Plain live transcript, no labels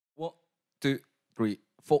2, 3,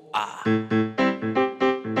 4. 아.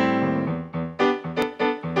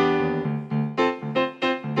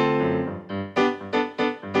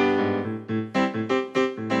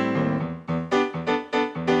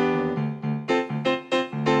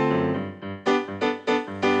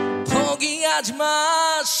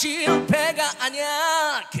 포기하지마, 실패가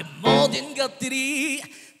아니야. 그 모든 것들이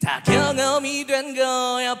다 경험이 된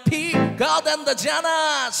거야. 피가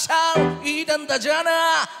된다잖아, 살이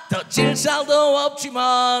된다잖아. 더 질 살도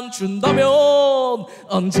없지만 준다면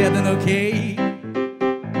언제든 오케이.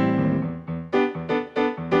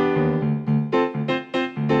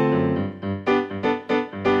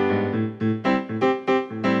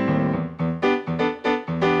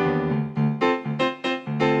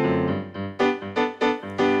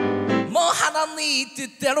 네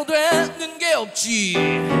뜻대로 되는 게 없지.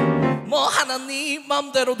 뭐 하나 네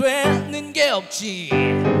맘대로 되는 게 없지.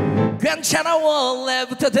 괜찮아,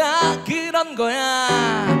 원래부터 다 그런 거야.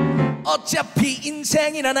 어차피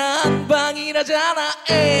인생이란 한방이라잖아.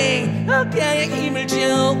 어깨에 힘을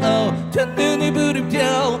줘, 된 눈이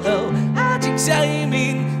부릅켜. 아직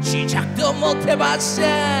삶인 시작도 못 해봤어.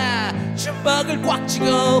 춤박을 꽉 쥐고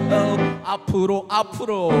앞으로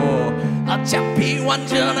앞으로. 어차피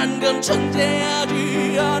완전한 건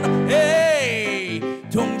존재하지 않아. 에이,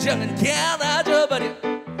 동정은 깨어나져버려.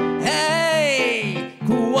 에이,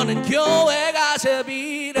 구원은 교회 가서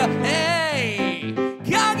빌어. 에이,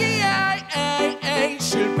 거기에 에이,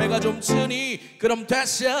 실패가 좀 쓰니 그럼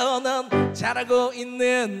됐어. 넌 잘하고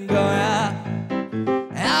있는 거야.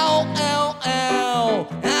 아우 아우 아우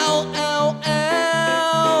아우 아우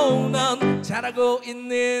아우, 넌 잘하고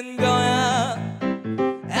있는 거야.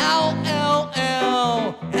 아우 아우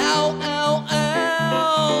아우 아우 아우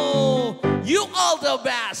아우, you all the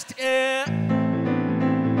best.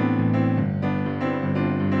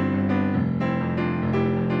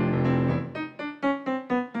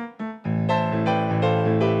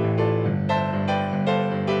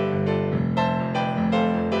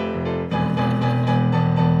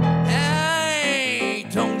 에이,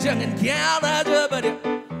 동정은 깨어나져버려.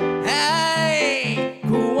 에이,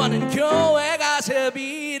 구원은 교회 가서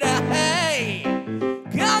빌어. 에이,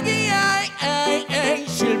 거기에 에이,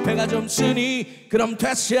 실패가 좀 쓰니 그럼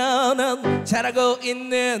됐어. 넌 잘하고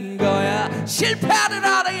있는 거야. 실패를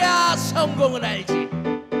알아야 성공을 알지.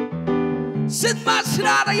 쓴맛을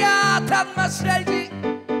알아야 단맛을 알지.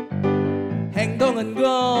 행동은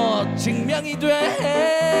곧 증명이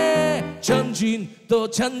돼. 전진 또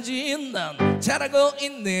전진, 넌 잘하고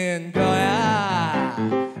있는 거야.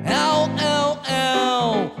 아우 아우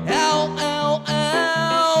아우 아우 아우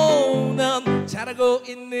아우, 넌 잘하고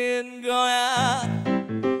있는 거야.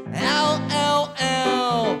 아우 아우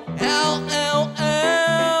아우 아우 아우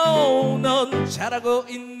아우, 넌 잘하고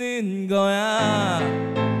있는 거야.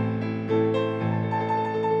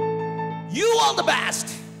 You all the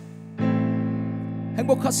best.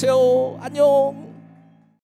 행복하세요. 안녕.